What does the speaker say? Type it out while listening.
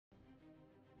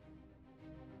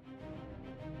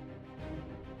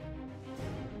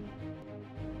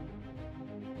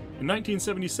In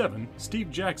 1977,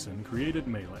 Steve Jackson created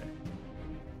Melee.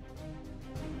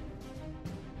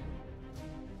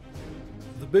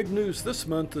 The big news this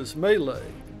month is Melee,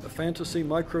 a fantasy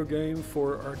microgame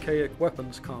for archaic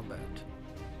weapons combat.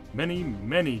 Many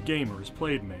gamers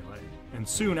played Melee, and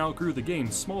soon outgrew the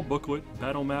game's small booklet,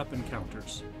 battle map, and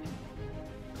counters.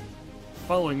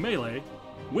 Following Melee,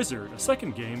 Wizard, a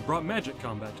second game, brought magic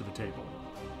combat to the table.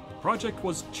 The project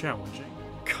was challenging.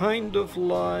 Kind of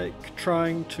like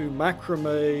trying to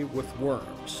macrame with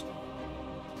worms.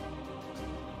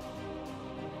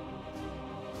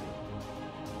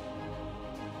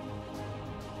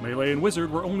 Melee and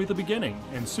Wizard were only the beginning,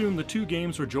 and soon the two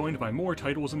games were joined by more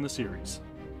titles in the series.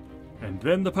 And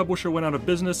then the publisher went out of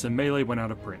business and Melee went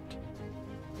out of print.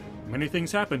 Many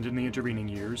things happened in the intervening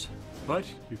years, but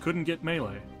you couldn't get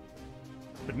Melee.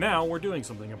 But now we're doing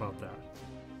something about that.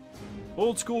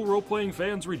 Old school role-playing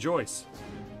fans rejoice!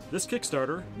 This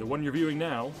Kickstarter, the one you're viewing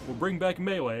now, will bring back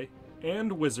Melee,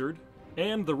 and Wizard,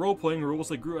 and the role-playing rules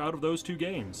that grew out of those two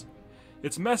games.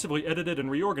 It's massively edited and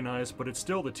reorganized, but it's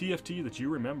still the TFT that you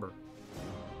remember.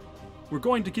 We're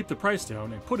going to keep the price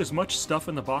down and put as much stuff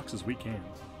in the box as we can.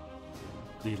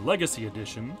 The Legacy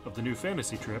Edition of the new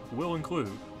Fantasy Trip will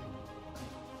include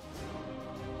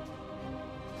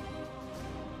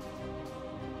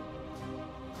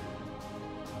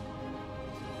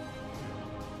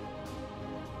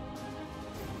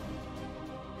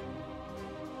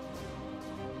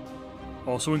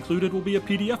Also included will be a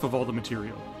PDF of all the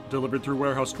material, delivered through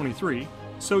Warehouse 23,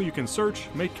 so you can search,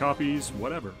 make copies,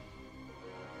 whatever.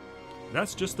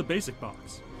 That's just the basic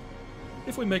box.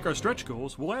 If we make our stretch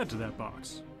goals, we'll add to that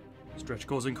box. Stretch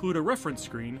goals include a reference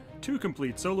screen, 2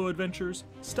 complete solo adventures,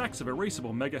 stacks of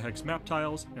erasable megahex map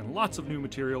tiles, and lots of new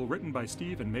material written by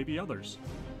Steve and maybe others.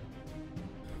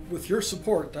 With your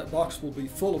support, that box will be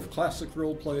full of classic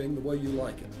role-playing the way you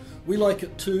like it. We like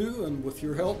it too, and with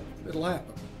your help, it'll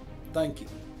happen. Thank you.